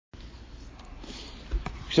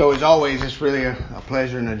So as always, it's really a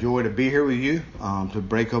pleasure and a joy to be here with you, to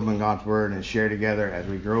break open God's Word and share together as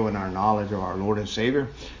we grow in our knowledge of our Lord and Savior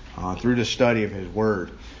through the study of His Word.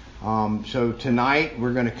 So tonight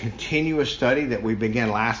we're going to continue a study that we began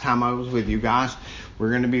last time I was with you guys.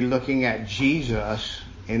 We're going to be looking at Jesus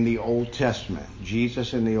in the Old Testament.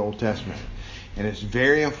 Jesus in the Old Testament. And it's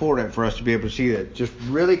very important for us to be able to see that. Just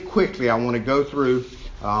really quickly, I want to go through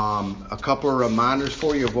a couple of reminders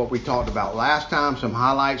for you of what we talked about last time, some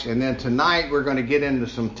highlights, and then tonight we're going to get into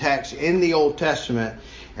some text in the Old Testament,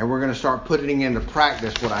 and we're going to start putting into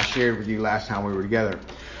practice what I shared with you last time we were together.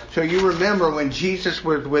 So you remember when Jesus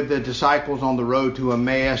was with the disciples on the road to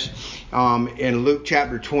Emmaus, in Luke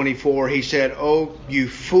chapter 24, he said, "Oh, you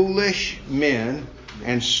foolish men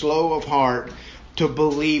and slow of heart to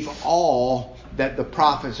believe all that the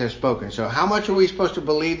prophets have spoken." So how much are we supposed to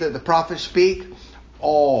believe that the prophets speak?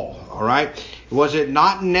 All right? Was it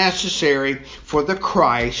not necessary for the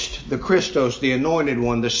Christ, the Christos, the anointed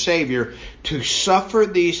one, the Savior, to suffer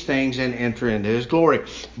these things and enter into His glory?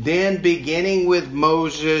 Then, beginning with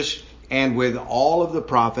Moses and with all of the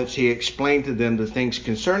prophets, He explained to them the things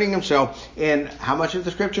concerning Himself in how much of the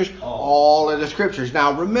Scriptures? All of the Scriptures.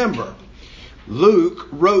 Now remember, Luke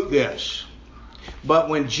wrote this. But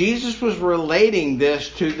when Jesus was relating this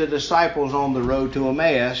to the disciples on the road to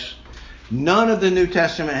Emmaus, none of the New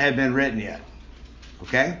Testament had been written yet.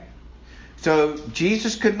 Okay? So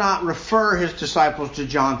Jesus could not refer His disciples to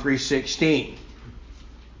John 3:16.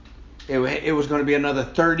 It was going to be another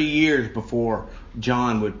 30 years before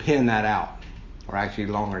John would pen that out. Or actually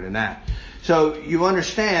longer than that. So you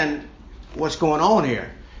understand what's going on here.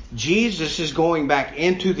 Jesus is going back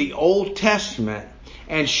into the Old Testament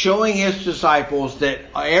and showing His disciples that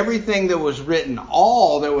everything that was written,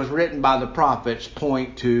 all that was written by the prophets,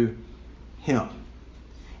 point to Him.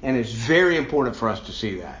 And it's very important for us to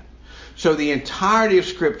see that. So the entirety of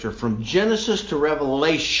Scripture, from Genesis to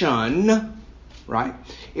Revelation, right,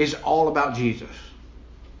 is all about Jesus.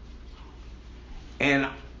 And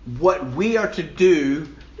what we are to do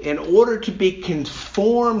in order to be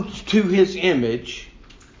conformed to His image,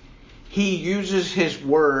 He uses His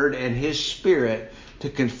Word and His Spirit to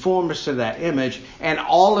conform us to that image. And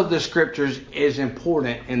all of the Scriptures is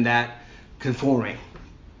important in that conforming.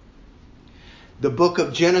 The book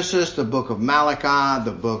of Genesis, the book of Malachi,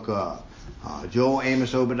 the book of Joel,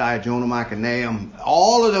 Amos, Obadiah, Jonah, Micah, Nahum,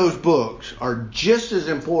 all of those books are just as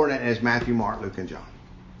important as Matthew, Mark, Luke, and John.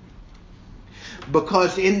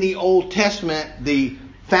 Because in the Old Testament, the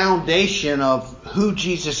foundation of who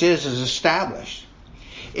Jesus is established.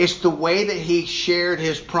 It's the way that He shared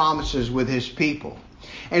His promises with His people.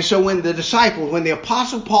 And so when the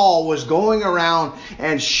Apostle Paul was going around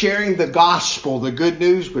and sharing the gospel, the good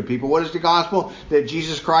news with people, what is the gospel? That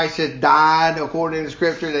Jesus Christ had died according to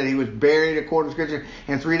Scripture, that He was buried according to Scripture,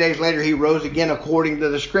 and 3 days later He rose again according to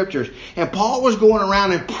the Scriptures. And Paul was going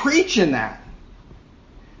around and preaching that.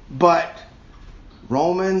 But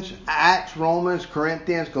Acts, Romans,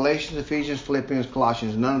 Corinthians, Galatians, Ephesians, Philippians,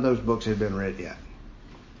 Colossians, none of those books had been read yet.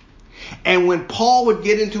 And when Paul would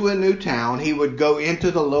get into a new town, he would go into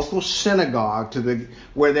the local synagogue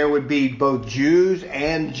where there would be both Jews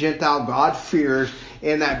and Gentile God-fearers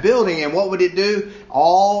in that building. And what would it do?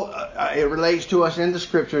 It relates to us in the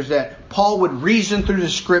Scriptures that Paul would reason through the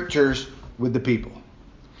Scriptures with the people.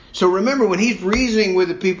 So remember, when he's reasoning with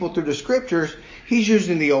the people through the Scriptures, he's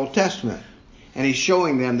using the Old Testament. And he's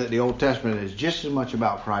showing them that the Old Testament is just as much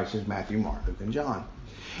about Christ as Matthew, Mark, Luke, and John.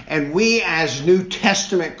 And we as New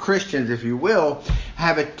Testament Christians, if you will,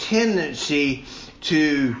 have a tendency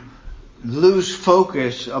to lose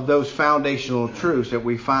focus of those foundational truths that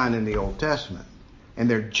we find in the Old Testament. And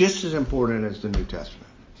they're just as important as the New Testament.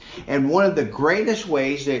 And one of the greatest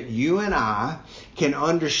ways that you and I can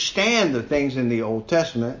understand the things in the Old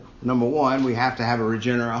Testament, number one, we have to have a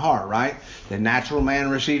regenerate heart, right? The natural man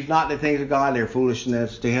receives not the things of God, they're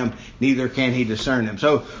foolishness to him, neither can he discern them.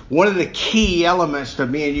 So one of the key elements to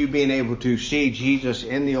me and you being able to see Jesus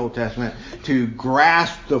in the Old Testament, to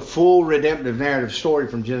grasp the full redemptive narrative story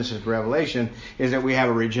from Genesis to Revelation, is that we have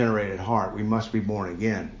a regenerated heart. We must be born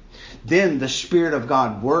again. Then the Spirit of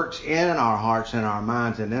God works in our hearts and our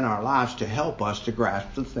minds and in our lives to help us to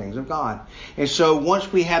grasp the things of God. And so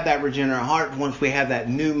once we have that regenerate heart, once we have that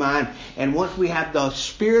new mind, and once we have the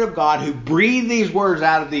Spirit of God who breathed these words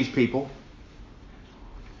out of these people,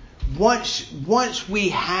 once we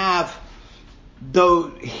have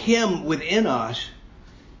Him within us,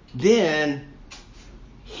 then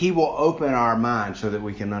He will open our minds so that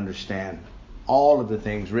we can understand all of the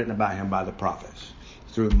things written about Him by the prophets.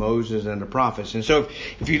 through Moses and the prophets. And so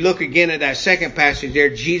if you look again at that second passage there,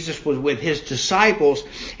 Jesus was with his disciples,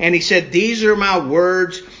 and he said, "These are my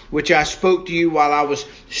words which I spoke to you while I was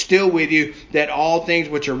still with you, that all things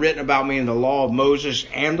which are written about me in the law of Moses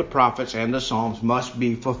and the prophets and the Psalms must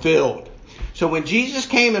be fulfilled." So when Jesus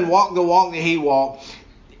came and walked the walk that he walked,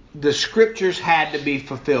 the scriptures had to be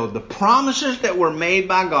fulfilled. The promises that were made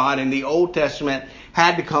by God in the Old Testament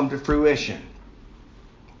had to come to fruition.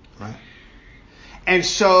 Right? And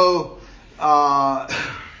so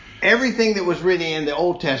everything that was written in the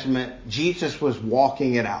Old Testament, Jesus was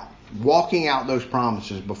walking it out. Walking out those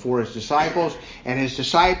promises before his disciples. And his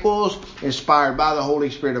disciples, inspired by the Holy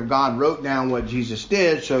Spirit of God, wrote down what Jesus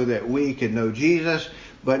did so that we could know Jesus.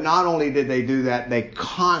 But not only did they do that, they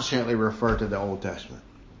constantly refer to the Old Testament.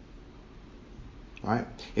 Right?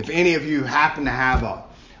 If any of you happen to have a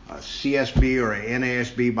CSB or an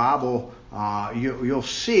NASB Bible, you'll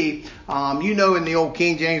see, in the old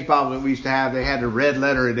King James Bible that we used to have, they had the red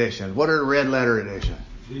letter edition. What are the red letter edition?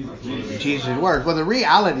 Jesus' words. Well, the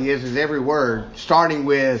reality is every word, starting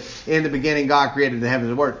with, "In the beginning God created the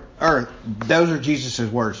heavens and earth," those are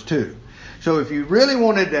Jesus' words too. So if you really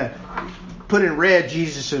wanted to put in red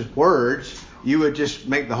Jesus' words, you would just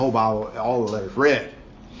make the whole Bible, all the letters red.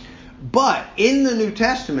 But in the New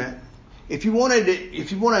Testament, if you want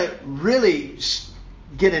to really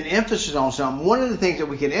get an emphasis on something, one of the things that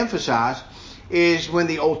we can emphasize is when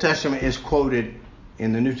the Old Testament is quoted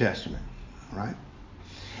in the New Testament, right?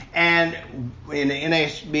 And in the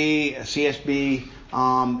NASB, CSB,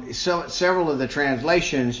 several of the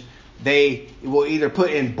translations, they will either put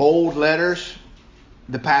in bold letters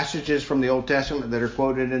the passages from the Old Testament that are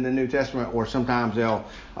quoted in the New Testament, or sometimes they'll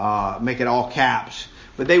make it all caps.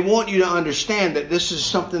 But they want you to understand that this is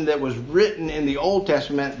something that was written in the Old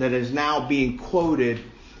Testament that is now being quoted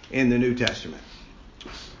in the New Testament.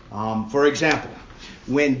 For example,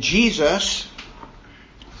 when Jesus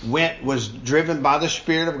was driven by the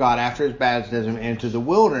Spirit of God after his baptism into the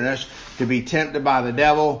wilderness to be tempted by the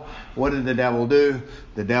devil, what did the devil do?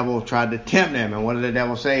 The devil tried to tempt him. And what did the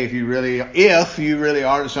devil say? If you really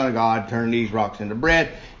are the Son of God, turn these rocks into bread.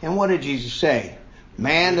 And what did Jesus say?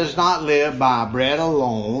 "Man does not live by bread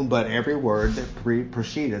alone, but every word that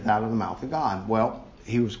proceedeth out of the mouth of God." Well,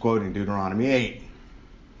 he was quoting Deuteronomy 8.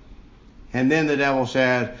 And then the devil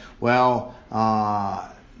said, "Well,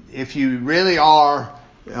 if you really are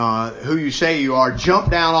who you say you are, jump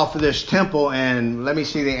down off of this temple and let me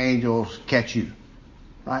see the angels catch you."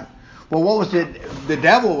 Right? Well, what was the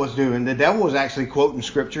devil was doing? The devil was actually quoting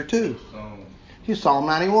scripture too. He's Psalm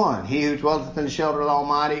 91. "He who dwelleth in the shelter of the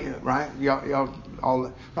Almighty," right? Y'all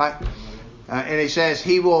all right? And he says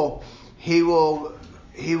he will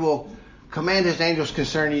command his angels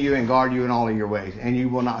concerning you and guard you in all of your ways, and you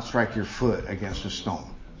will not strike your foot against a stone.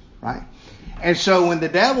 Right? And so when the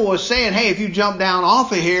devil was saying, "Hey, if you jump down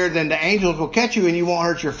off of here, then the angels will catch you and you won't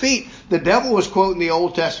hurt your feet," the devil was quoting the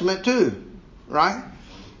Old Testament too. Right?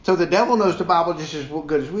 So the devil knows the Bible just as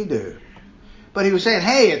good as we do. But he was saying,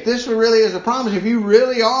 "Hey, if this really is a promise, if you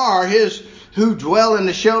really are his who dwell in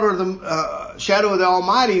the shelter of the shadow of the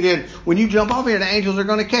Almighty, then when you jump off here, the angels are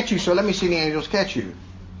going to catch you. So let me see the angels catch you."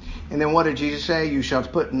 And then what did Jesus say? "You shall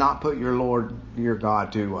not put your Lord, your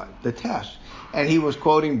God, to what? The test." And he was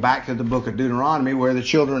quoting back to the book of Deuteronomy where the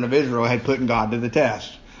children of Israel had put God to the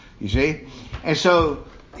test. You see? And so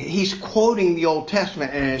he's quoting the Old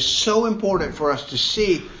Testament, and it's so important for us to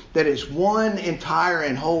see that it's one entire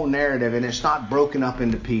and whole narrative, and it's not broken up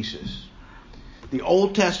into pieces. The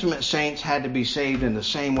Old Testament saints had to be saved in the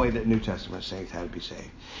same way that New Testament saints had to be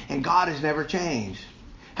saved. And God has never changed.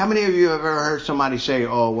 How many of you have ever heard somebody say,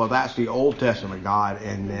 "Oh, well, that's the Old Testament God,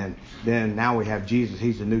 and then now we have Jesus.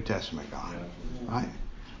 He's the New Testament God." Right?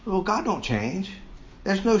 Well, God don't change.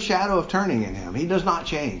 There's no shadow of turning in him. He does not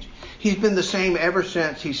change. He's been the same ever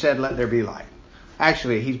since he said, "Let there be light."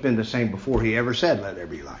 Actually, he's been the same before he ever said, "Let there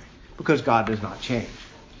be light," because God does not change.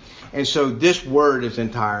 And so this word is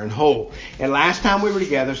entire and whole. And last time we were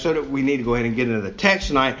together, so that we need to go ahead and get into the text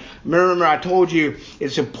tonight. Remember, I told you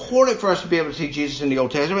it's important for us to be able to see Jesus in the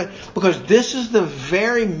Old Testament because this is the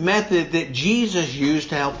very method that Jesus used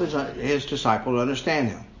to help his disciples understand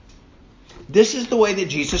him. This is the way that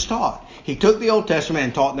Jesus taught. He took the Old Testament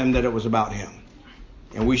and taught them that it was about him.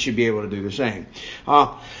 And we should be able to do the same.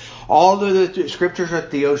 All of the scriptures are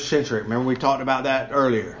theocentric. Remember we talked about that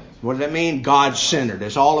earlier. What does that mean? God-centered.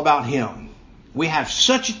 It's all about him. We have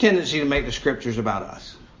such a tendency to make the scriptures about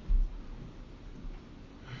us.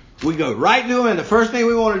 We go right to them, and the first thing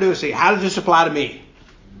we want to do is say, "How does this apply to me?"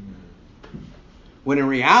 When in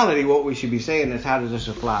reality, what we should be saying is, "How does this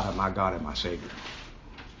apply to my God and my Savior?"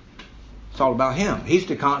 It's It's all about Him. He's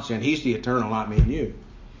the constant. He's the eternal, not me and you.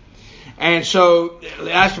 And so,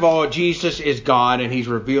 last of all, Jesus is God, and He's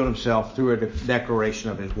revealed Himself through a declaration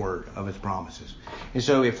of His word, of His promises. And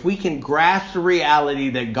so if we can grasp the reality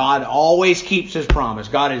that God always keeps His promise,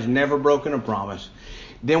 God has never broken a promise,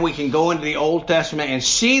 then we can go into the Old Testament and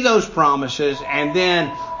see those promises and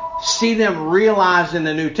then see them realized in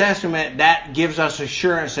the New Testament. That gives us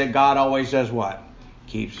assurance that God always does what?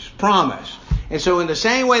 Keeps His promise. And so in the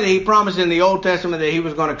same way that He promised in the Old Testament that He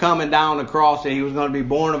was going to come and die on the cross, that He was going to be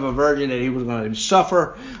born of a virgin, that He was going to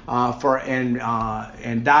suffer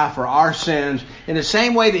and die for our sins, in the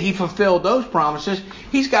same way that He fulfilled those promises,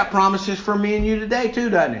 He's got promises for me and you today too,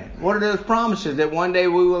 doesn't He? What are those promises? That one day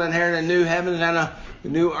we will inherit a new heavens and a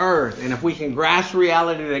new earth. And if we can grasp the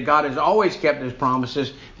reality that God has always kept His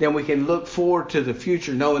promises, then we can look forward to the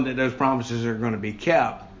future knowing that those promises are going to be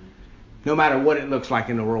kept, no matter what it looks like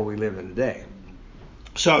in the world we live in today.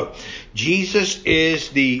 So, Jesus is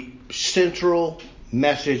the central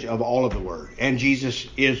message of all of the Word. And Jesus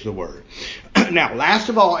is the Word. Now, last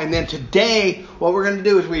of all, and then today, what we're going to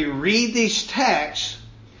do is we read these texts.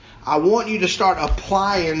 I want you to start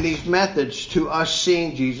applying these methods to us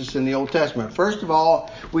seeing Jesus in the Old Testament. First of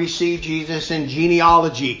all, we see Jesus in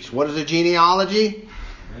genealogies. What is a genealogy?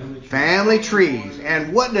 Family trees.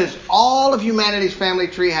 And what does all of humanity's family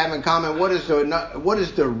tree have in common? What is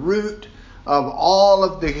the root of all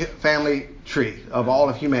of the family tree of all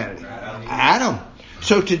of humanity? Adam.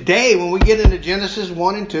 So today, when we get into Genesis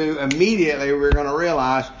 1 and 2, immediately we're going to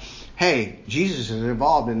realize, hey, Jesus is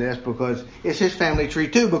involved in this because it's His family tree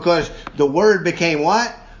too, because the Word became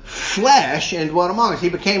what? Flesh and dwelt among us. He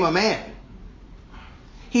became a man.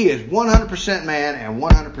 He is 100% man and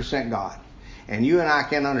 100% God. And you and I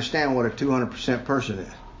can't understand what a 200% person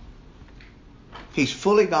is. He's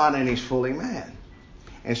fully God and He's fully man.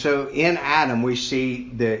 And so in Adam we see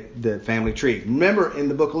the family tree. Remember in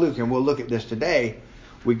the book of Luke, and we'll look at this today,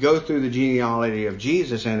 we go through the genealogy of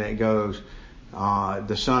Jesus and it goes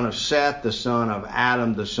the son of Seth, the son of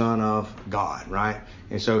Adam, the son of God, right?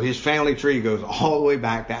 And so His family tree goes all the way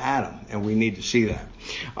back to Adam, and we need to see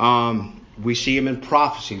that. We see Him in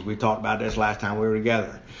prophecies. We talked about this last time we were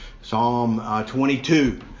together. Psalm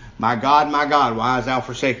 22. My God, why hast thou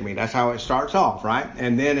forsaken me? That's how it starts off, right?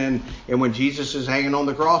 And then and when Jesus is hanging on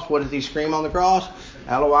the cross, what does He scream on the cross?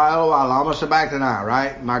 Eloi, Eloi, lama sabachthani,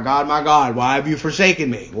 right? My God, why have you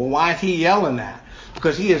forsaken me? Well, why is He yelling that?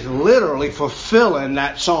 Because He is literally fulfilling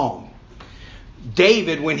that psalm.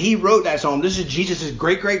 David, when he wrote that psalm, this is Jesus'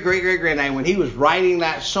 great-great-great-great-granddad. When he was writing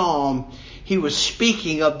that psalm, he was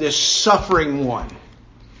speaking of this suffering one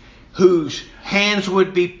whose hands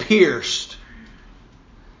would be pierced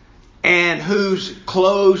and whose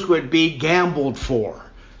clothes would be gambled for.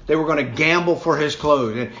 They were going to gamble for His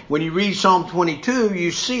clothes. And when you read Psalm 22, you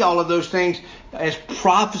see all of those things as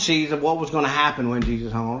prophecies of what was going to happen when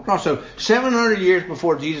Jesus hung on the cross. So 700 years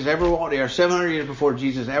before Jesus ever walked there, 700 years before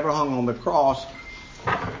Jesus ever hung on the cross,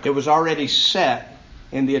 it was already set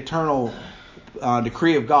in the eternal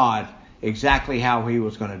decree of God exactly how He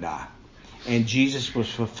was going to die. And Jesus was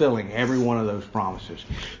fulfilling every one of those promises.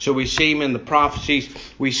 So we see Him in the prophecies.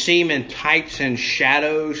 We see Him in types and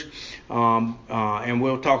shadows. And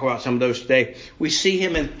we'll talk about some of those today. We see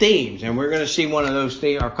Him in themes. And we're going to see one of those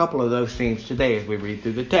themes, or a couple of those themes today as we read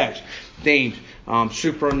through the text. Themes,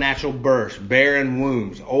 supernatural births, barren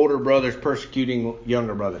wombs, older brothers persecuting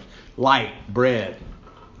younger brothers, light, bread,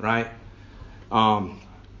 right?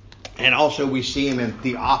 And also we see Him in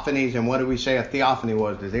theophanies. And what did we say a theophany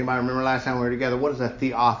was? Does anybody remember last time we were together? What is a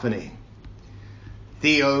theophany?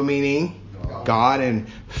 Theo meaning God, and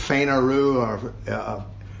phaneru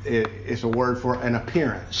is a word for an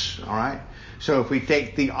appearance. All right. So if we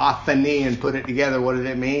take theophany and put it together, what does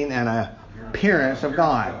it mean? An appearance of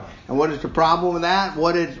God. And what is the problem with that?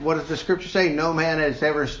 What does the Scripture say? No man has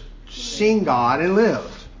ever seen God and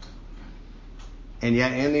lived. And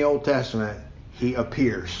yet in the Old Testament, He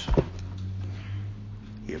appears.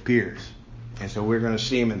 He appears. And so we're going to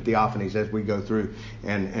see Him in theophanies as we go through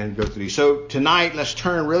and go through these. So tonight, let's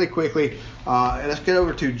turn really quickly. And let's get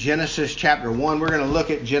over to Genesis chapter 1. We're going to look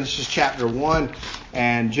at Genesis chapter 1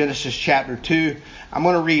 and Genesis chapter 2. I'm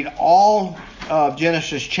going to read all of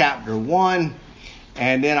Genesis chapter 1.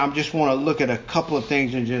 And then I just want to look at a couple of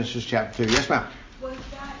things in Genesis chapter 2. Yes, ma'am. Was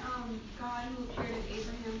that God who appeared at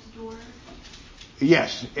Abraham's door?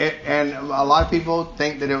 Yes. And a lot of people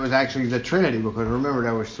think that it was actually the Trinity, because remember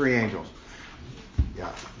there was 3 angels. Yeah.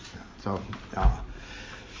 So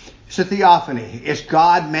it's a theophany. It's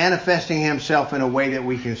God manifesting Himself in a way that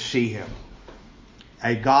we can see Him.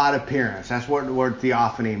 a God appearance. That's what the word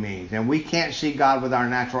theophany means. And we can't see God with our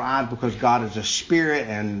natural eyes because God is a spirit,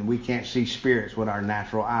 and we can't see spirits with our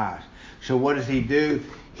natural eyes. So what does he do?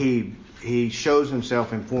 He shows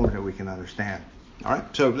himself in forms that we can understand. All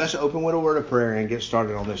right, so let's open with a word of prayer and get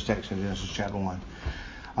started on this text in Genesis chapter 1.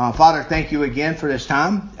 Father, thank you again for this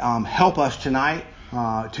time. Help us tonight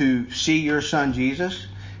to see your Son Jesus.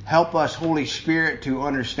 Help us, Holy Spirit, to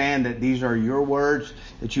understand that these are your words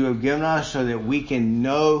that you have given us so that we can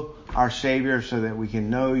know our Savior, so that we can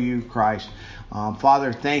know you, Christ.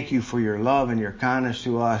 Father, thank you for your love and your kindness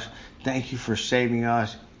to us. Thank you for saving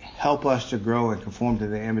us. Help us to grow and conform to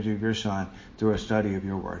the image of your Son through a study of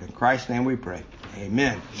your word. In Christ's name we pray.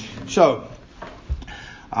 Amen. So,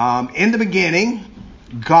 in the beginning,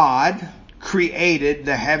 God created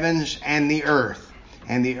the heavens and the earth.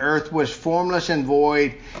 And the earth was formless and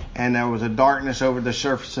void, and there was a darkness over the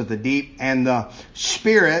surface of the deep, and the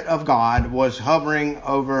Spirit of God was hovering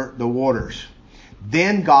over the waters.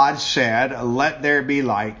 Then God said, "Let there be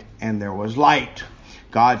light," and there was light.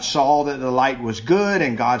 God saw that the light was good,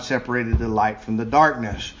 and God separated the light from the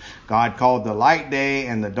darkness. God called the light day,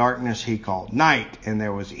 and the darkness he called night. And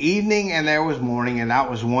there was evening, and there was morning, and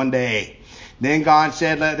that was one day. Then God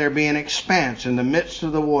said, "Let there be an expanse in the midst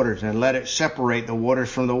of the waters, and let it separate the waters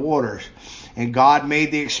from the waters." And God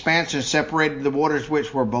made the expanse and separated the waters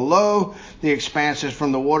which were below the expanses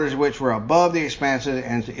from the waters which were above the expanses,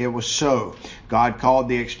 and it was so. God called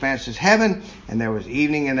the expanses heaven, and there was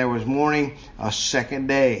evening and there was morning, a second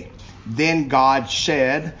day. Then God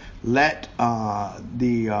said, "Let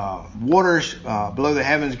the waters below the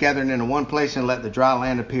heavens gather into one place, and let the dry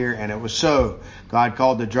land appear," and it was so. God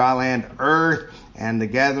called the dry land earth, and the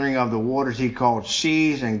gathering of the waters he called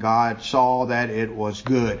seas, and God saw that it was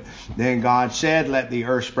good. Then God said, "Let the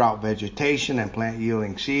earth sprout vegetation, and plant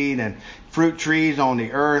yielding seed, and fruit trees on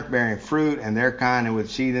the earth, bearing fruit, and their kind, and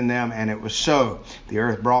with seed in them," and it was so. The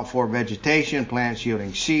earth brought forth vegetation, plants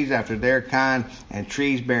yielding seeds after their kind, and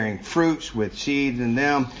trees bearing fruits with seeds in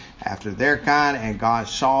them after their kind, and God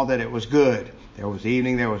saw that it was good. There was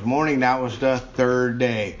evening, there was morning, that was the third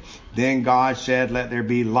day. Then God said, "Let there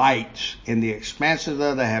be lights in the expanses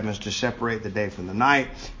of the heavens to separate the day from the night,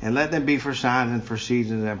 and let them be for signs and for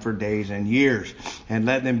seasons and for days and years. And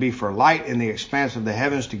let them be for light in the expanse of the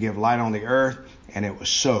heavens to give light on the earth." And it was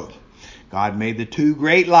so. God made the two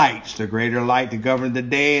great lights, the greater light to govern the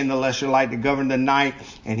day and the lesser light to govern the night,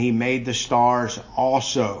 and he made the stars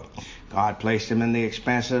also. God placed them in the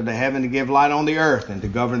expanse of the heaven to give light on the earth, and to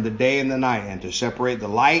govern the day and the night, and to separate the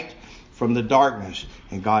light from the darkness.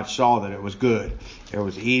 And God saw that it was good. There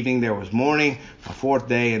was evening, there was morning, a fourth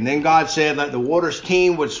day. And then God said, "Let the waters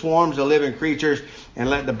teem with swarms of living creatures, and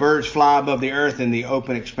let the birds fly above the earth in the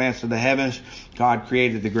open expanse of the heavens." God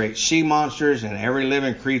created the great sea monsters and every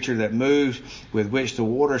living creature that moves, with which the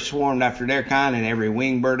waters swarmed after their kind, and every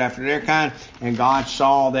winged bird after their kind. And God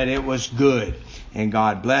saw that it was good. And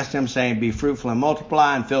God blessed them, saying, "Be fruitful and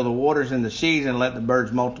multiply, and fill the waters and the seas, and let the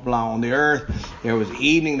birds multiply on the earth." There was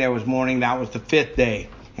evening, there was morning, that was the fifth day.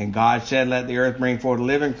 And God said, "Let the earth bring forth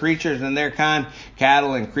living creatures in their kind,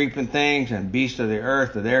 cattle and creeping things, and beasts of the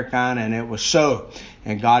earth of their kind." And it was so.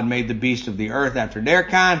 And God made the beasts of the earth after their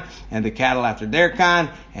kind, and the cattle after their kind,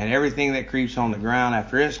 and everything that creeps on the ground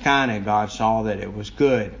after its kind. And God saw that it was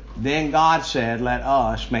good. Then God said, "Let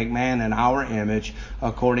us make man in our image,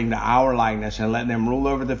 according to our likeness, and let them rule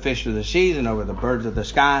over the fish of the seas, and over the birds of the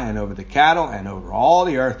sky, and over the cattle, and over all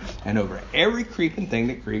the earth, and over every creeping thing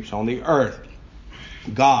that creeps on the earth."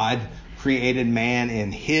 God created man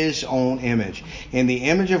in his own image. In the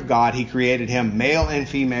image of God he created him, male and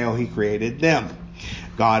female he created them.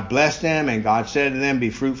 God blessed them, and God said to them, "Be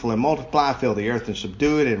fruitful and multiply, fill the earth and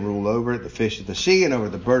subdue it, and rule over it, the fish of the sea, and over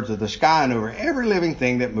the birds of the sky, and over every living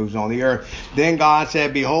thing that moves on the earth." Then God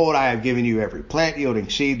said, "Behold, I have given you every plant yielding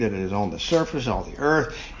seed that is on the surface of the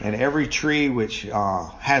earth, and every tree which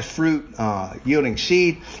has fruit yielding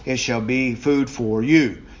seed, it shall be food for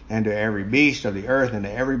you. And to every beast of the earth, and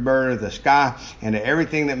to every bird of the sky, and to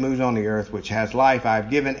everything that moves on the earth which has life, I have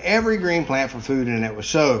given every green plant for food." And it was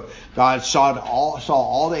so. God saw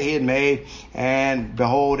all that he had made, and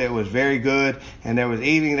behold, it was very good. And there was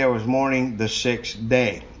evening, there was morning, the sixth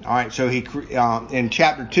day. All right, so in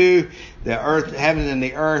chapter 2, the earth, heavens and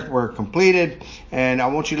the earth were completed. And I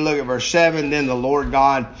want you to look at verse 7. Then the Lord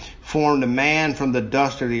God formed a man from the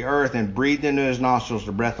dust of the earth, and breathed into his nostrils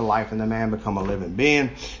the breath of life, and the man become a living being.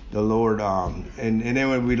 The Lord, and then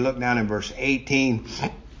when we look down in verse 18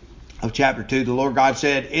 of chapter 2, the Lord God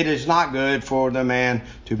said, "It is not good for the man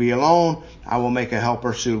to be alone. I will make a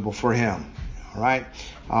helper suitable for him." All right.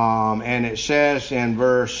 And it says in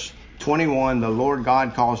verse 21, the Lord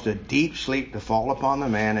God caused a deep sleep to fall upon the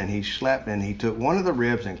man, and he slept, and he took one of the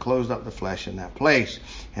ribs and closed up the flesh in that place.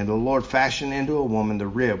 And the Lord fashioned into a woman the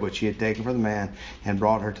rib which he had taken from the man, and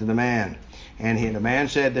brought her to the man. And the man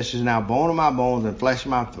said, this is now bone of my bones and flesh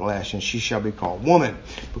of my flesh, and she shall be called woman,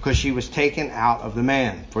 because she was taken out of the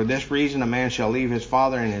man. For this reason a man shall leave his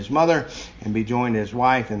father and his mother, and be joined to his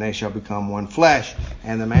wife, and they shall become one flesh.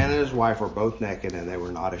 And the man and his wife were both naked, and they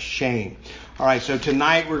were not ashamed. All right, so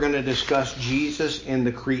tonight we're going to discuss Jesus in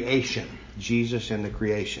the creation. Jesus in the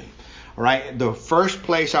creation. All right, the first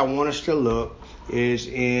place I want us to look is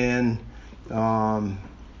in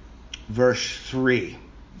verse 3.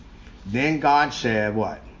 Then God said,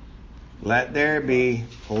 what? Let there be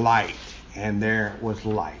light. And there was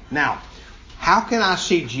light. Now, how can I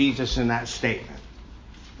see Jesus in that statement?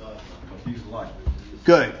 He's light.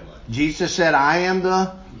 Good. Jesus said, I am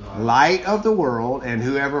the light of the world, and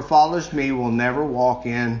whoever follows me will never walk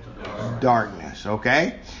in darkness.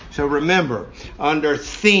 Okay? So remember, under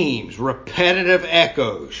themes, repetitive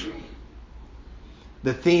echoes,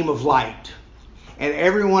 the theme of light. And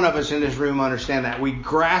every one of us in this room understand that. We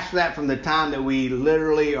grasp that from the time that we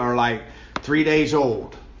literally are like 3 days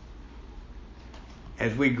old.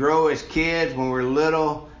 As we grow as kids, when we're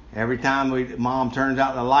little, every time Mom turns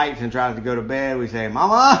out the lights and tries to go to bed, we say,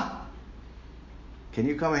 Mama, can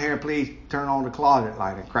you come in here and please turn on the closet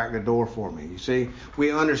light and crack the door for me? You see,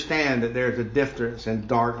 we understand that there's a difference in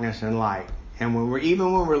darkness and light. And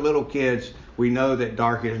even when we're little kids, we know that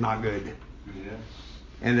dark is not good. Yeah.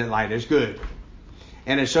 And that light is good.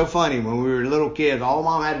 And it's so funny, when we were little kids, all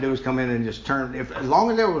Mom had to do was come in and just turn, as long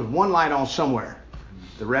as there was one light on somewhere,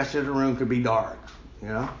 the rest of the room could be dark, you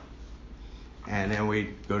know. And then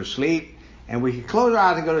we'd go to sleep, and we could close our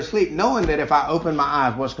eyes and go to sleep, knowing that if I open my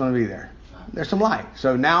eyes, what's going to be there? There's some light.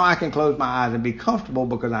 So now I can close my eyes and be comfortable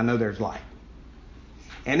because I know there's light.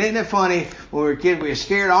 And isn't it funny, when we were kids, we were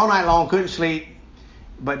scared all night long, couldn't sleep,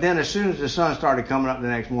 but then as soon as the sun started coming up the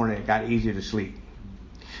next morning, it got easier to sleep.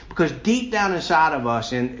 Because deep down inside of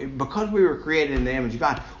us, and because we were created in the image of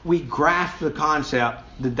God, we grasp the concept,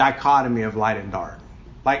 the dichotomy of light and dark.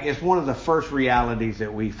 Like it's one of the first realities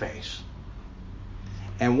that we face.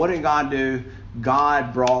 And what did God do?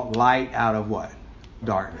 God brought light out of what?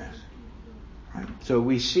 Darkness. Right? So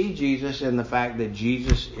we see Jesus in the fact that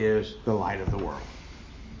Jesus is the light of the world.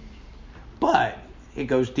 But it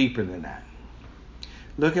goes deeper than that.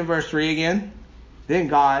 Look in verse 3 again. Then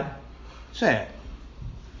God said,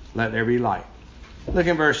 let there be light. Look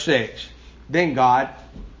in verse 6. Then God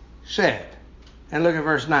said. And look at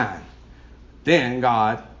verse 9. Then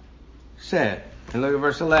God said. And look at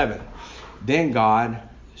verse 11. Then God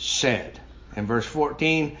said. And verse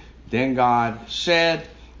 14. Then God said.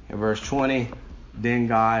 And verse 20. Then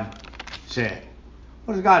God said.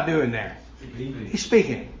 What is God doing there? He's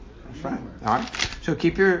speaking. That's right. All right. So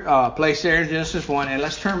keep your place there in Genesis 1. And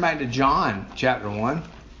let's turn back to John chapter 1.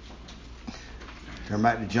 Turn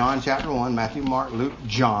back to John chapter 1, Matthew, Mark, Luke,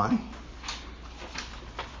 John.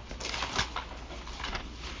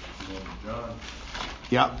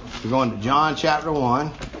 Yep, we're going to John chapter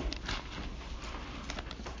 1.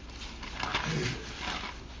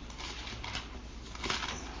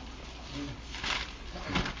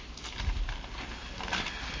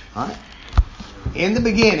 All right. In the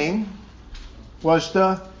beginning was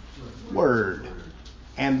the Word.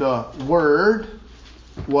 And the Word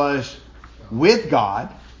was with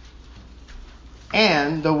God,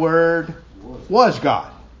 and the Word was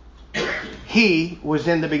God. He was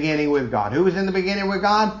in the beginning with God. Who was in the beginning with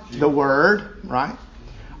God? The Word, right?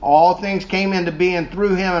 All things came into being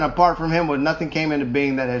through Him, and apart from Him, nothing came into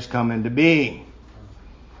being that has come into being.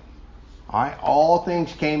 All right? All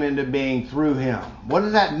things came into being through Him. What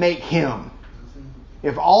does that make Him?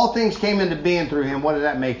 If all things came into being through Him, what does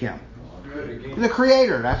that make Him? The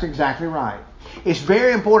Creator. That's exactly right. It's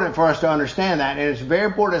very important for us to understand that, and it's very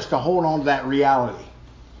important to hold on to that reality.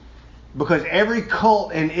 Because every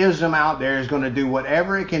cult and ism out there is going to do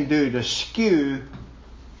whatever it can do to skew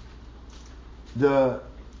the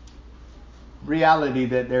reality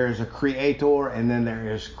that there is a creator and then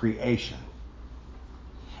there is creation.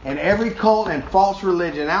 And every cult and false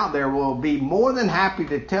religion out there will be more than happy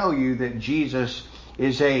to tell you that Jesus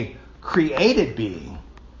is a created being.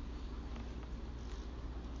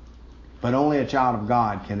 But only a child of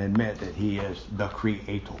God can admit that He is the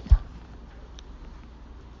creator.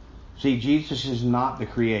 See, Jesus is not the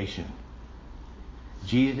creation.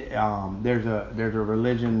 Jesus, there's a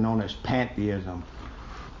religion known as pantheism.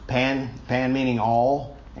 Pan meaning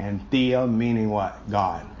all, and thea meaning what?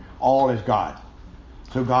 God. All is God.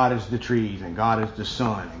 So God is the trees, and God is the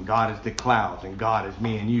sun, and God is the clouds, and God is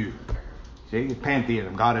me and you. See, it's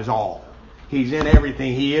pantheism. God is all. He's in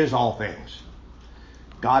everything. He is all things.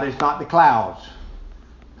 God is not the clouds.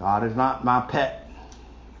 God is not my pet.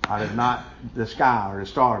 God is not the sky or the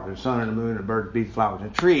stars or the sun and the moon and the birds, the bees, the flowers,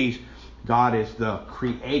 and the trees. God is the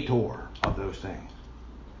creator of those things.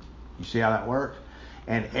 You see how that works?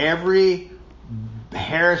 And every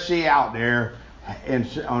heresy out there, and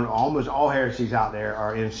almost all heresies out there,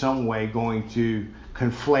 are in some way going to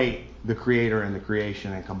conflate the creator and the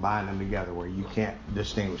creation and combine them together where you can't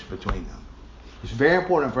distinguish between them. It's very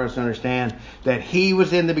important for us to understand that He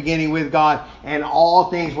was in the beginning with God, and all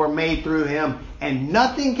things were made through Him, and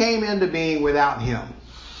nothing came into being without Him.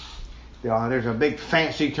 There's a big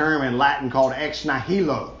fancy term in Latin called ex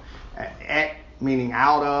nihilo. Meaning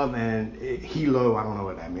out of, and hilo, I don't know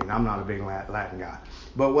what that means. I'm not a big Latin guy.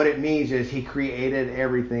 But what it means is He created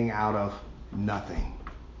everything out of nothing.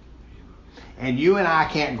 And you and I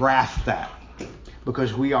can't grasp that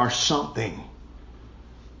because we are something.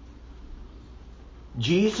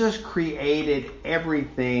 Jesus created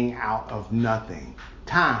everything out of nothing.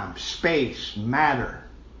 Time, space, matter.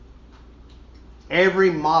 Every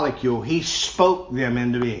molecule, He spoke them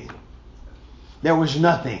into being. There was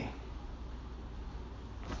nothing.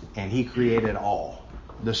 And He created all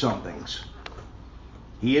the somethings.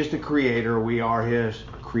 He is the creator. We are His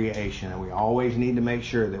creation. And we always need to make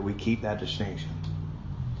sure that we keep that distinction.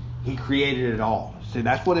 He created it all. See,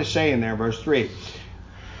 that's what it's saying there, verse 3.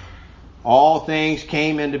 All things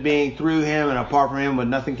came into being through Him, and apart from Him, but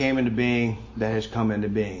nothing came into being that has come into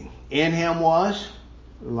being. In Him was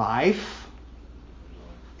life,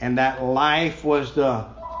 and that life was the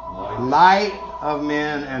light of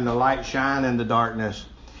men, and the light shined in the darkness,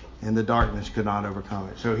 and the darkness could not overcome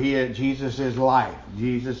it. So Jesus is life.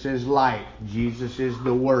 Jesus is light. Jesus is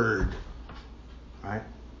the Word. Right?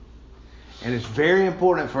 And it's very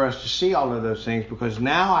important for us to see all of those things, because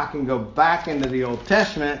now I can go back into the Old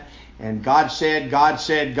Testament, and God said, God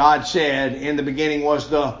said, God said, in the beginning was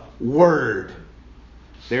the Word.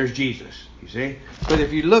 There's Jesus, you see? But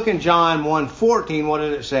if you look in John 1:14, what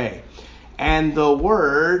did it say? And the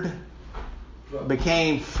Word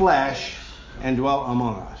became flesh and dwelt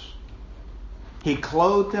among us. He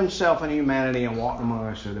clothed Himself in humanity and walked among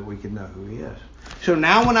us so that we could know who He is. So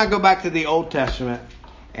now when I go back to the Old Testament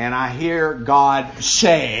and I hear God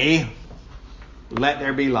say, let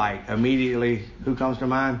there be light, immediately who comes to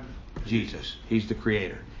mind? Jesus. He's the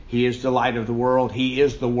creator. He is the light of the world. He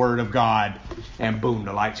is the Word of God. And boom,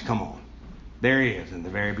 the lights come on. There He is in the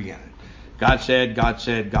very beginning. God said, God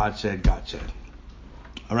said, God said, God said.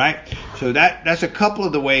 All right? So that's a couple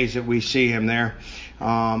of the ways that we see Him there.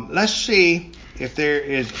 Let's see if there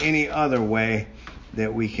is any other way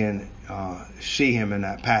that we can see Him in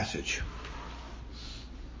that passage.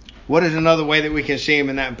 What is another way that we can see Him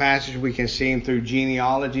in that passage? We can see Him through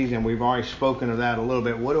genealogies, and we've already spoken of that a little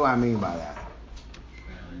bit. What do I mean by that?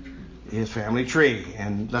 His family tree.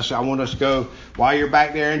 And I want us to go, while you're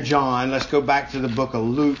back there in John, let's go back to the book of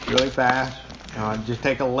Luke really fast. Just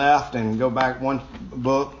take a left and go back one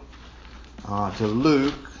book to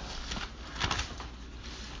Luke.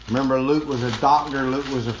 Remember, Luke was a doctor. Luke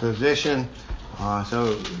was a physician.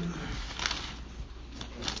 So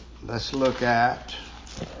let's look at...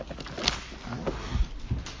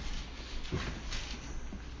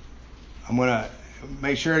 I'm going to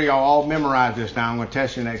make sure y'all all memorize this now. I'm going to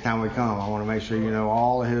test you next time we come. I want to make sure you know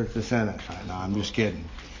all of His descendants right now. I'm just kidding.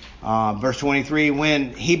 Verse 23,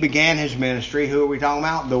 when He began His ministry, who are we talking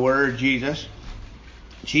about? The Word, Jesus.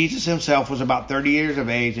 Jesus Himself was about 30 years of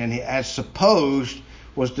age, and as supposed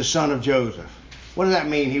was the son of Joseph. What does that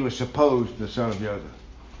mean, He was supposed the son of Joseph?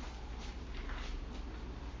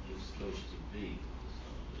 He was supposed to be.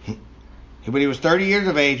 But he was 30 years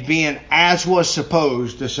of age, being as was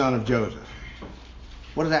supposed the son of Joseph.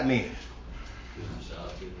 What does that mean?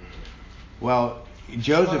 Well,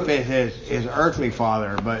 Joseph is his earthly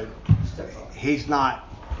father, but he's not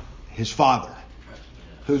his father.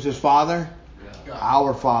 Who's his father?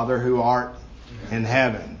 Our Father who art in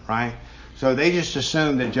heaven, right? So they just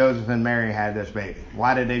assumed that Joseph and Mary had this baby.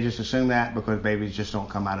 Why did they just assume that? Because babies just don't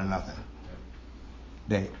come out of nothing.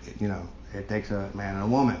 It takes a man and a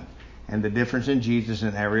woman. And the difference in Jesus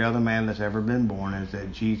and every other man that's ever been born is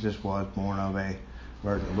that Jesus was born of a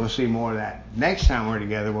virgin. We'll see more of that next time we're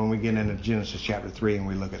together when we get into Genesis chapter 3 and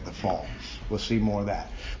we look at the fall. We'll see more of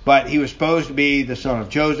that. But he was supposed to be the son of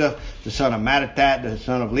Joseph, the son of Mattathat, the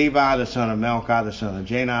son of Levi, the son of Melchi, the son of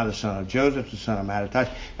Janai, the son of Joseph, the son of Mattathat.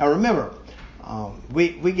 Now remember,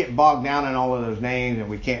 we get bogged down in all of those names and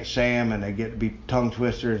we can't say them, and they get to be tongue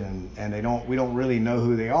twisters, and we don't really know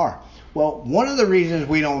who they are. Well, one of the reasons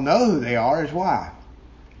we don't know who they are is why?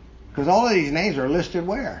 Because all of these names are listed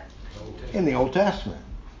where? In the Old Testament.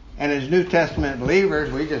 And as New Testament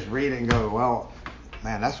believers, we just read it and go, well,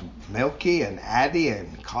 man, that's Milky and Addy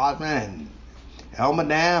and Cosman and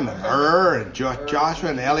Elmadam and and Joshua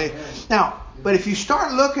and Eliot. Now, but if you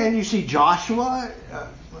start looking, you see Joshua,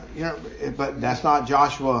 but that's not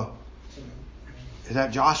Joshua. Is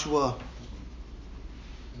that Joshua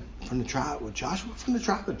from the tribe? Well, Joshua from the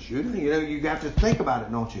tribe of Judah? You have to think about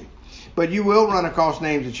it, don't you? But you will run across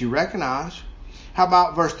names that you recognize. How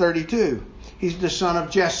about verse 32? He's the son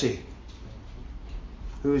of Jesse.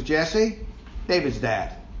 Who is Jesse? David's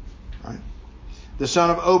dad. Right? The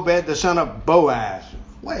son of Obed, the son of Boaz.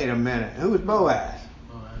 Wait a minute. Who is Boaz?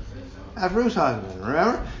 That's Ruth's husband,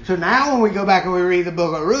 remember? So now when we go back and we read the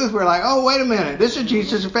book of Ruth, we're like, oh, wait a minute. This is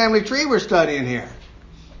Jesus' family tree we're studying here.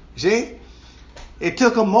 You see? It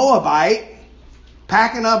took a Moabite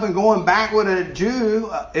packing up and going back with a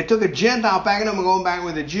Jew. It took a Gentile packing up and going back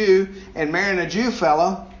with a Jew and marrying a Jew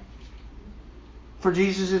fella for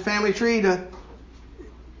Jesus' family tree to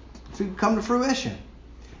come to fruition.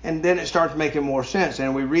 And then it starts making more sense.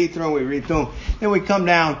 And we read through them. Then we come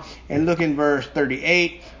down and look in verse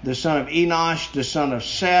 38. The son of Enosh, the son of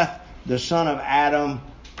Seth, the son of Adam,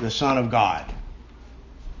 the son of God.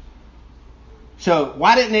 So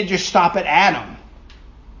why didn't it just stop at Adam?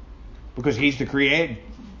 Because he's the creator.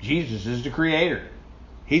 Jesus is the creator.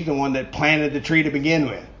 He's the one that planted the tree to begin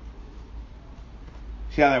with.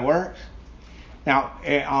 See how that works? Now,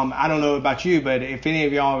 I don't know about you, but if any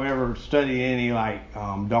of y'all have ever studied any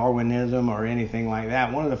Darwinism or anything like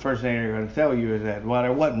that, one of the first things they're going to tell you is that, well,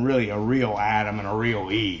 there wasn't really a real Adam and a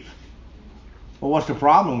real Eve. Well, what's the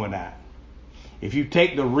problem with that? If you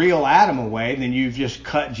take the real Adam away, then you've just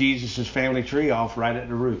cut Jesus' family tree off right at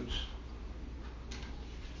the roots.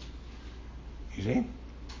 You see?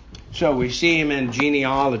 So we see him in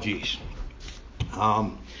genealogies.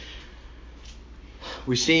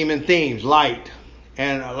 We see him in themes, light.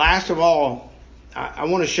 And last of all, I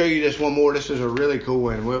want to show you this one more. This is a really cool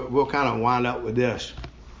one. We'll kind of wind up with this.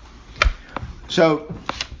 So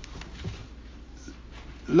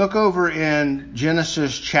look over in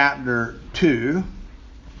Genesis chapter 2.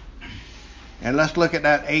 And let's look at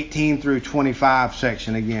that 18 through 25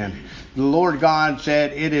 section again. The Lord God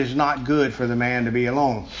said, it is not good for the man to be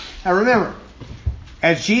alone. Now remember,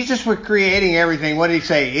 as Jesus was creating everything, what did he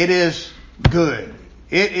say? It is good.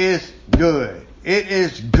 It is good. It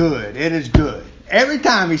is good. It is good. Every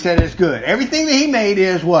time he said it's good. Everything that he made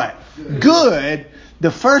is what? Good.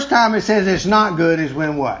 The first time it says it's not good is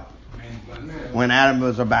when what? When Adam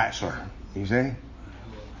was a bachelor. You see?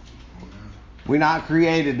 We're not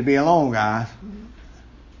created to be alone, guys.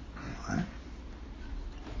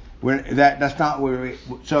 That's not where.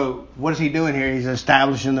 So what is he doing here? He's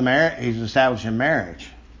establishing the marriage. He's establishing marriage,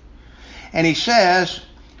 and he says,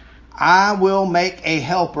 "I will make a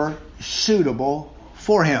helper suitable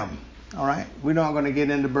for him." All right. We're not going to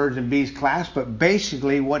get into birds and bees class, but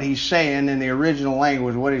basically what he's saying in the original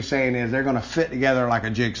language, what he's saying is they're going to fit together like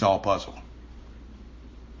a jigsaw puzzle.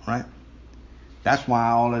 Right. That's why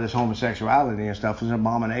all of this homosexuality and stuff is an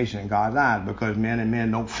abomination in God's eyes, because men and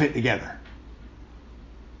men don't fit together.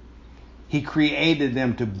 He created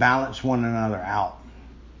them to balance one another out.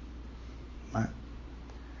 Right?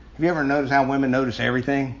 Have you ever noticed how women notice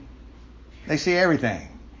everything? They see everything.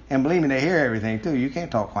 And believe me, they hear everything too. You can't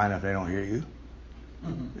talk quiet enough if they don't hear you.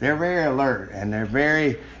 They're very alert and they're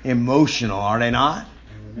very emotional, are they not?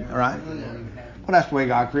 All right? Well, that's the way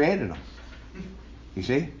God created them. You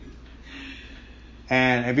see?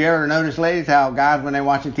 And have you ever noticed, ladies, how guys, when they're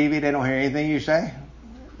watching TV, they don't hear anything you say?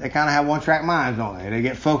 They kind of have one-track minds, don't they? They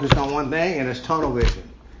get focused on one thing, and it's tunnel vision.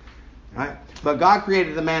 Right? But God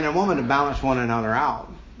created the man and woman to balance one another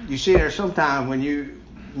out. You see, there's sometimes when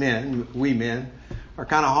we men, are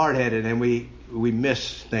kind of hard-headed, and we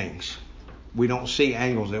miss things. We don't see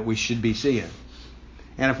angles that we should be seeing.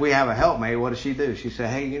 And if we have a helpmate, what does she do? She says,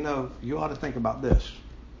 hey, you ought to think about this.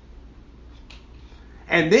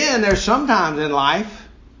 And then there's sometimes in life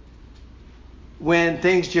when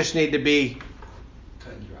things just need to be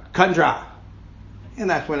cut and dry. And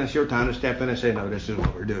that's when it's your time to step in and say, no, this is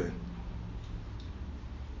what we're doing.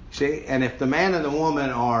 See? And if the man and the woman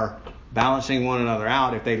are balancing one another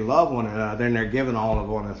out, if they love one another, then they're giving all of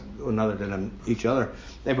one another to each other,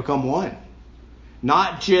 they become one.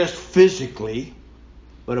 Not just physically,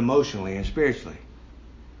 but emotionally and spiritually.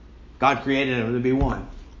 God created them to be one.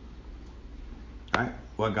 Right?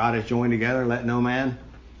 What God has joined together, let no man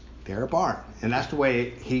tear apart. And that's the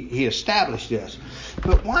way he established this.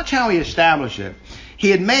 But watch how he established it.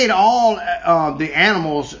 He had made all the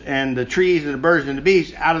animals and the trees and the birds and the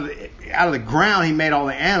beasts out of the ground. He made all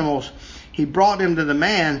the animals. He brought them to the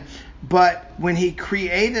man, But when he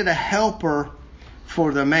created a helper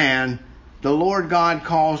for the man, the Lord God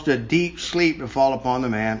caused a deep sleep to fall upon the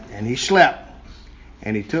man, and he slept.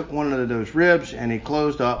 And he took one of those ribs and he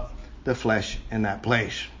closed up the flesh in that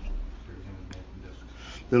place.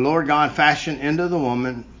 The Lord God fashioned into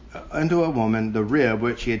a woman the rib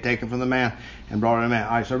which he had taken from the man and brought it to the man.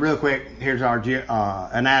 All right, so real quick, here's our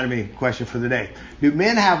anatomy question for the day. Do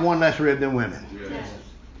men have one less rib than women? Yes.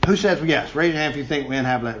 Who says yes? Raise your hand if you think men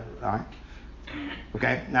have less. All right.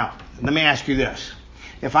 Okay, now let me ask you this.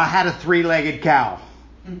 If I had a 3-legged cow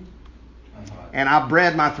and I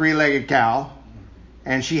bred my 3-legged cow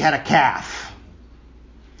and she had a calf,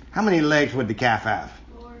 how many legs would the calf have?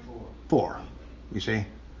 4. You see?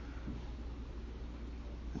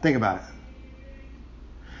 Think about it.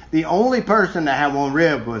 The only person that had one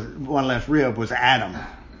less rib was Adam.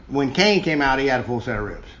 When Cain came out, he had a full set of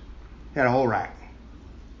ribs. He had a whole rack.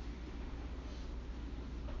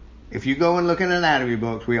 If you go and look in anatomy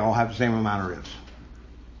books, we all have the same amount of ribs.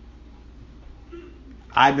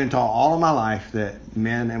 I've been taught all of my life that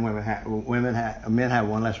men have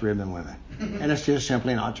one less rib than women. And it's just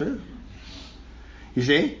simply not true. You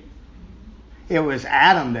see? It was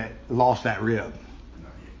Adam that lost that rib.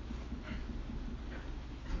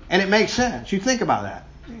 And it makes sense. You think about that.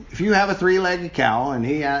 If you have a 3-legged cow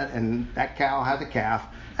and that cow has a calf,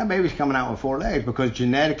 that baby's coming out with 4 legs because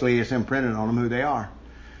genetically it's imprinted on them who they are.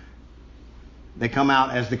 They come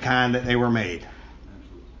out as the kind that they were made.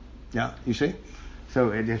 Yeah, you see?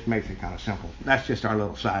 So it just makes it kind of simple. That's just our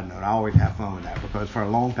little side note. I always have fun with that because for a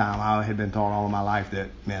long time I had been taught all of my life that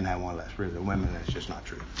men have one less rib than women. That's just not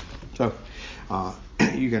true. So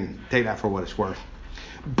you can take that for what it's worth.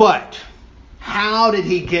 But how did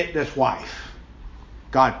he get this wife?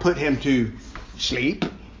 God put him to sleep.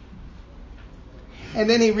 And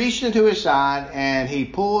then he reached into his side and he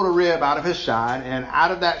pulled a rib out of his side. And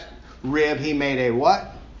out of that rib he made a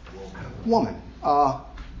what? Woman. A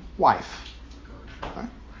wife. Right?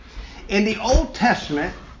 In the Old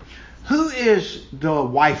Testament, who is the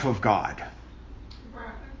wife of God?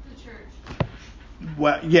 The church.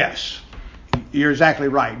 Well, yes. You're exactly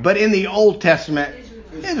right. But in the Old Testament,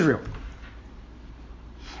 Israel.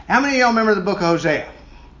 How many of y'all remember the book of Hosea?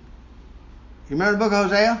 You remember the book of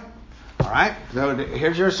Hosea? All right. So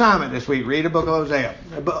here's your assignment this week. Read the book of Hosea.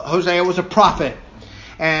 Hosea was a prophet.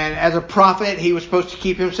 And as a prophet, he was supposed to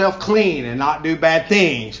keep himself clean and not do bad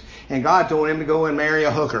things. And God told him to go and marry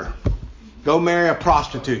a hooker. Go marry a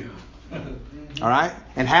prostitute. All right?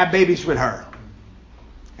 And have babies with her.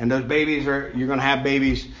 And those babies you're going to have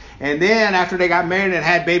babies. And then after they got married and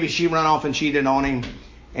had babies, she run off and cheated on him.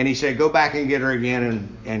 And he said, go back and get her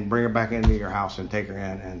again and bring her back into your house and take her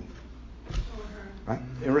in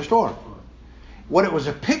and restore her. What it was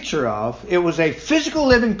a picture of, it was a physical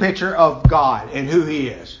living picture of God and who he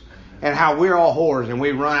is. And how we're all whores and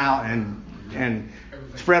we run out and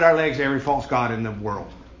spread our legs to every false god in the world.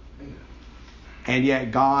 And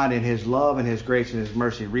yet God in his love and his grace and his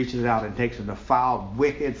mercy reaches out and takes a defiled,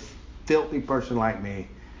 wicked, filthy person like me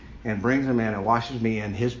and brings him in and washes me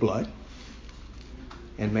in his blood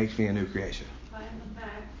and makes me a new creation. Buy him back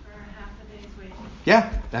for half a day's wages.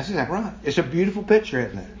 Yeah, that's exactly right. It's a beautiful picture,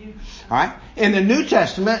 isn't it? All right. In the New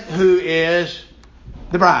Testament, who is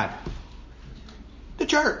the bride? The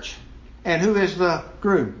church. And who is the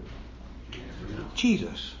groom?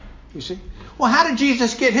 Jesus. You see? Well, how did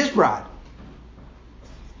Jesus get his bride?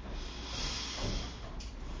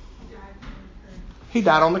 He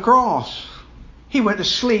died on the cross. He went to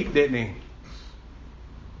sleep, didn't he?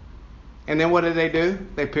 And then what did they do?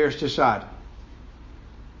 They pierced his side.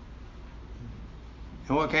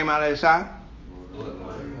 And what came out of his side?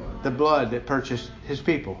 The blood that purchased his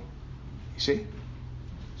people. You see?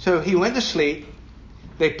 So he went to sleep.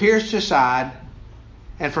 They pierced his side.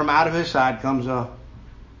 And from out of his side comes a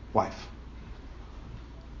wife.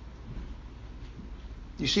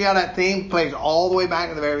 You see how that theme plays all the way back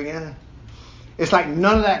to the very beginning? It's like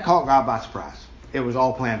none of that caught God by surprise. It was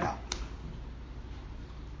all planned out.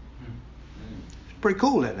 It's pretty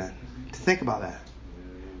cool, isn't it? To think about that.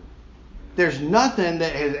 There's nothing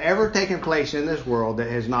that has ever taken place in this world that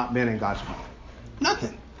has not been in God's plan.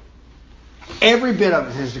 Nothing. Every bit of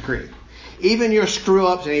it is decreed. Even your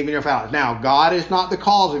screw-ups and even your failures. Now, God is not the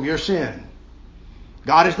cause of your sin.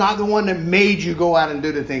 God is not the one that made you go out and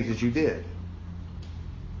do the things that you did.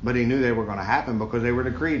 But he knew they were going to happen because they were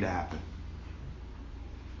decreed to happen.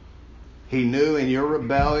 He knew in your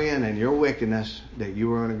rebellion and your wickedness that you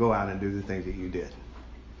were going to go out and do the things that you did.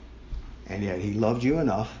 And yet he loved you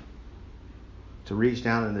enough to reach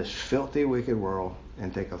down in this filthy, wicked world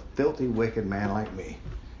and take a filthy, wicked man like me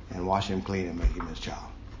and wash him clean and make him his child.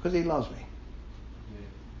 Because he loves me.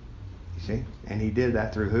 You see? And he did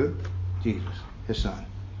that through who? Jesus, his son.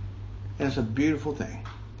 And it's a beautiful thing.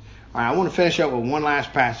 All right, I want to finish up with one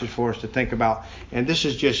last passage for us to think about. And this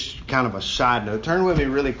is just kind of a side note. Turn with me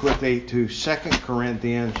really quickly to 2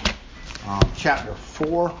 Corinthians chapter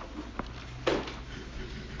 4.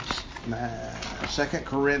 2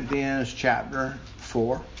 Corinthians chapter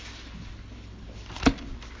 4.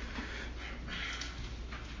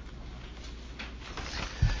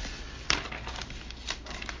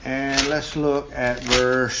 And let's look at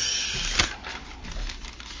verse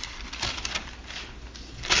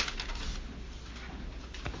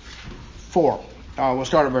 4. We'll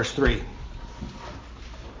start at verse 3.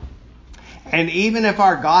 And even if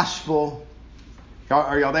our gospel,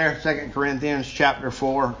 are y'all there? 2 Corinthians chapter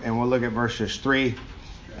 4, and we'll look at verses 3,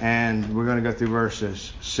 and we're going to go through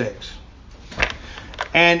verses 6.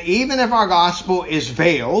 And even if our gospel is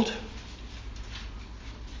veiled,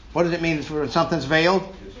 what does it mean when something's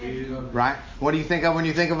veiled? Right? What do you think of when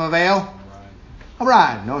you think of a veil? A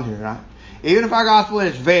bride. No, you're right. Even if our gospel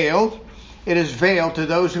is veiled, it is veiled to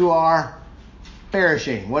those who are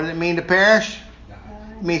perishing. What does it mean to perish?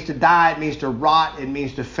 It means to die. It means to rot. It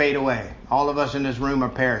means to fade away. All of us in this room are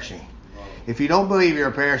perishing. If you don't believe you're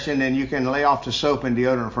perishing, then you can lay off the soap and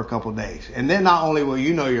deodorant for a couple of days. And then not only will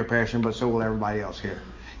you know you're perishing, but so will everybody else here.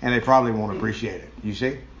 And they probably won't appreciate it. You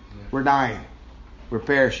see? We're dying. We're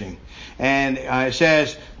perishing. And it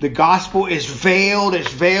says the gospel is veiled. It's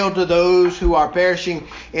veiled to those who are perishing,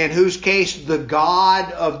 in whose case the God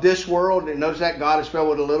of this world, and notice that God is spelled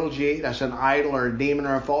with a little g. That's an idol or a demon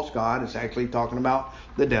or a false god. It's actually talking about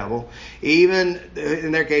the devil. Even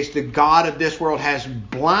in their case, the God of this world has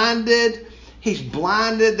blinded. He's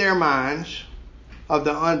blinded their minds of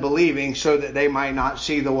the unbelieving so that they might not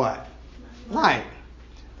see the what? Light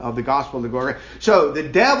of the gospel of the glory. So the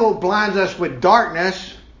devil blinds us with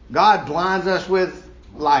darkness. God blinds us with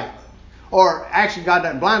light. Or actually, God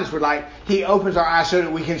doesn't blind us with light. He opens our eyes so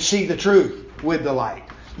that we can see the truth with the light.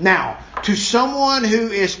 Now, to someone who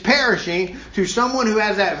is perishing, to someone who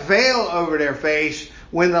has that veil over their face,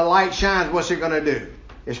 when the light shines, what's it going to do?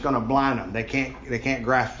 It's going to blind them. They can't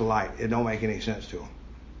grasp the light. It don't make any sense to them.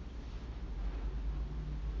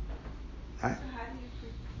 Right? So how do you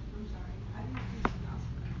preach the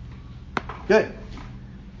gospel? Good.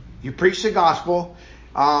 You preach the gospel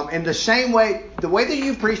in the same way. The way that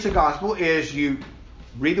you preach the gospel is you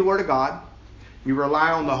read the Word of God. You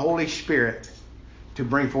rely on the Holy Spirit to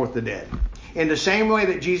bring forth the dead. In the same way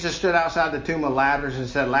that Jesus stood outside the tomb of Lazarus and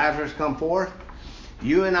said, Lazarus, come forth.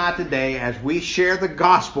 You and I today, as we share the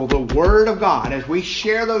gospel, the Word of God, as we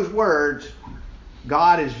share those words,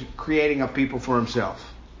 God is creating a people for Himself.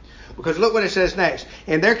 Because look what it says next.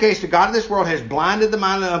 In their case, the God of this world has blinded the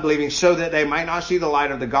mind of the unbelieving so that they might not see the light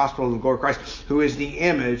of the gospel of the glory of Christ, who is the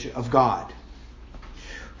image of God.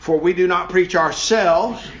 For we do not preach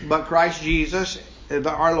ourselves, but Christ Jesus,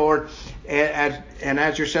 our Lord, and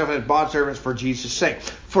as yourself as bondservants for Jesus' sake.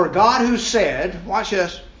 For God who said, watch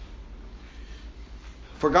this.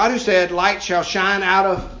 For God who said, light shall shine out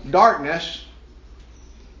of darkness,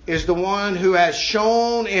 is the one who has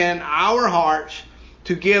shone in our hearts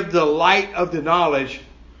to give the light of the knowledge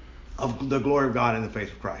of the glory of God in the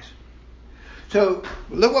face of Christ. So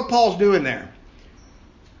look what Paul's doing there.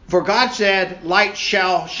 For God said, light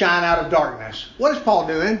shall shine out of darkness. What is Paul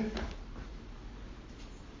doing?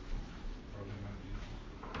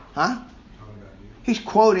 Huh? He's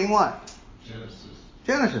quoting what?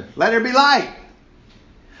 Genesis. Let there be light.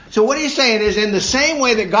 So what he's saying is, in the same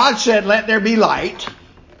way that God said, let there be light,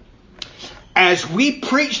 as we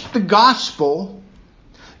preach the gospel,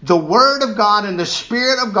 the Word of God and the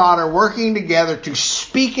Spirit of God are working together to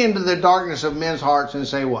speak into the darkness of men's hearts and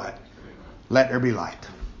say what? Let there be light.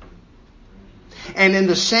 And in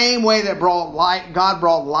the same way that God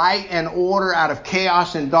brought light and order out of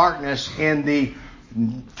chaos and darkness in the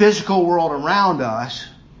physical world around us,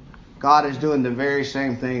 God is doing the very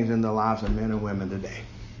same things in the lives of men and women today.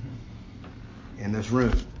 In this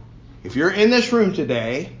room. If you're in this room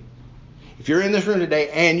today,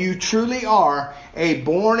 and you truly are a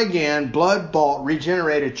born again, blood bought,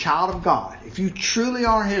 regenerated child of God, if you truly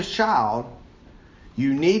are His child,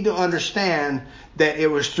 you need to understand that it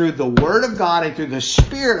was through the Word of God and through the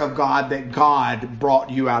Spirit of God that God brought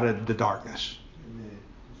you out of the darkness.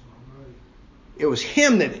 It was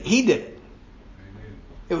Him He did it.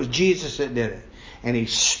 It was Jesus that did it. And He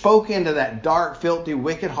spoke into that dark, filthy,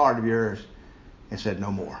 wicked heart of yours and said,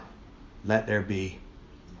 no more. Let there be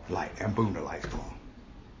light. And boom, the light's gone.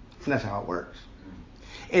 And that's how it works.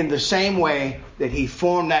 In the same way that He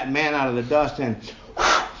formed that man out of the dust and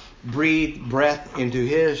breathed breath into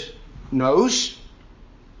his nose,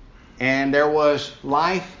 and there was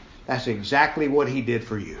life, That's exactly what He did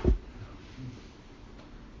for you.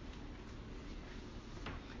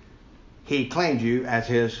 He claimed you as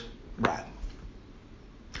His bride.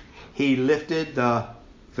 He lifted the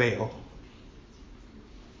veil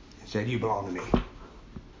and said, you belong to me.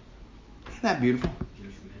 Isn't that beautiful?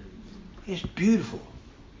 It's beautiful.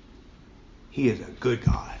 He is a good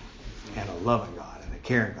God and a loving God and a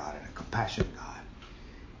caring God and a compassionate God.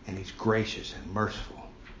 And He's gracious and merciful.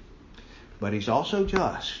 But He's also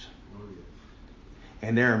just.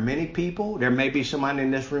 And there are many people, there may be somebody in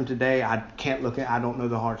this room today, I don't know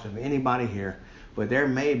the hearts of anybody here, but there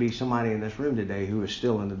may be somebody in this room today who is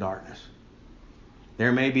still in the darkness.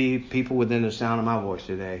 There may be people within the sound of my voice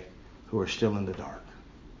today who are still in the dark.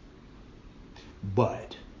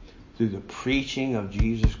 But through the preaching of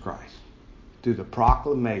Jesus Christ, through the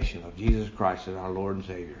proclamation of Jesus Christ as our Lord and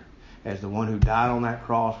Savior, as the one who died on that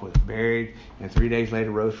cross, was buried, and 3 days later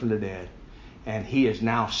rose from the dead, and He is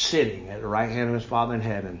now sitting at the right hand of His Father in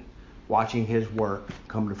heaven, watching His work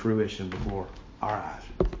come to fruition before our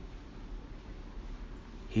eyes.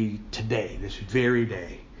 He today, this very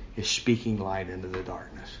day, is speaking light into the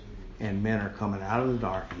darkness. And men are coming out of the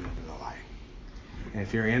dark and into the light. And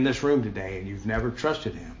if you're in this room today and you've never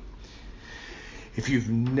trusted Him, if you've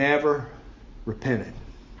never repented,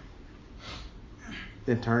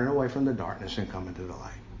 then turn away from the darkness and come into the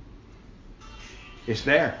light. It's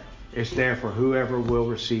there. It's there for whoever will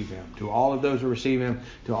receive Him. To all of those who receive Him,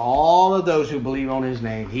 to all of those who believe on His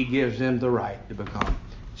name, He gives them the right to become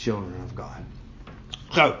children of God.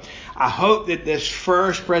 So, I hope that this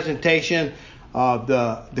first presentation of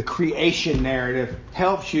the creation narrative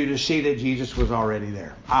helps you to see that Jesus was already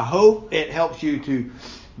there. I hope it helps you to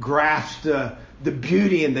grasp the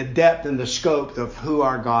beauty and the depth and the scope of who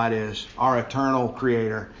our God is, our eternal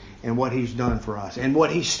Creator, and what He's done for us, and what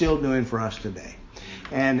He's still doing for us today.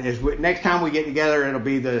 And next time we get together, it'll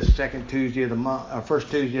be the second Tuesday of the month, or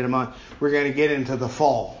first Tuesday of the month. We're going to get into the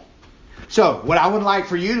fall. So, what I would like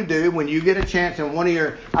for you to do when you get a chance in one of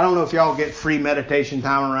your, I don't know if y'all get free meditation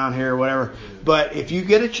time around here or whatever, but if you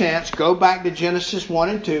get a chance, go back to Genesis 1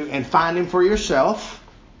 and 2 and find Him for yourself.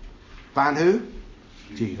 Find who?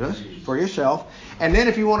 Jesus, for yourself. And then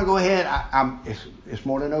if you want to go ahead, it's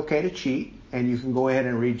more than okay to cheat. And you can go ahead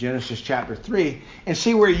and read Genesis chapter 3 and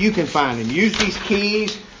see where you can find Him. Use these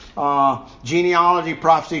keys, genealogy,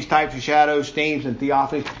 prophecies, types of shadows, themes, and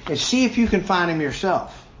theophanies, and see if you can find Him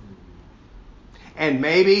yourself. And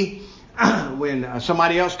maybe when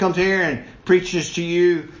somebody else comes here and preaches to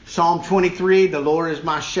you Psalm 23, the Lord is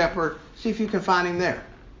my shepherd, see if you can find Him there.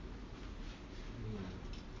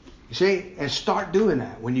 You see? And start doing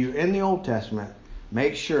that. When you're in the Old Testament,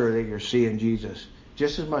 make sure that you're seeing Jesus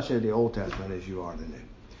just as much in the Old Testament as you are in the New.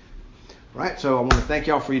 Right? So I want to thank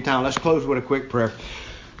y'all for your time. Let's close with a quick prayer.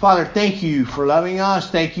 Father, thank You for loving us.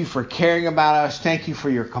 Thank You for caring about us. Thank You for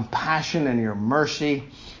Your compassion and Your mercy.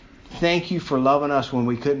 Thank You for loving us when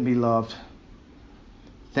we couldn't be loved.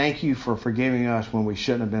 Thank You for forgiving us when we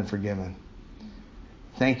shouldn't have been forgiven.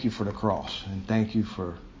 Thank You for the cross. And thank You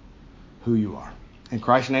for who You are. In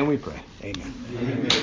Christ's name we pray. Amen. Amen.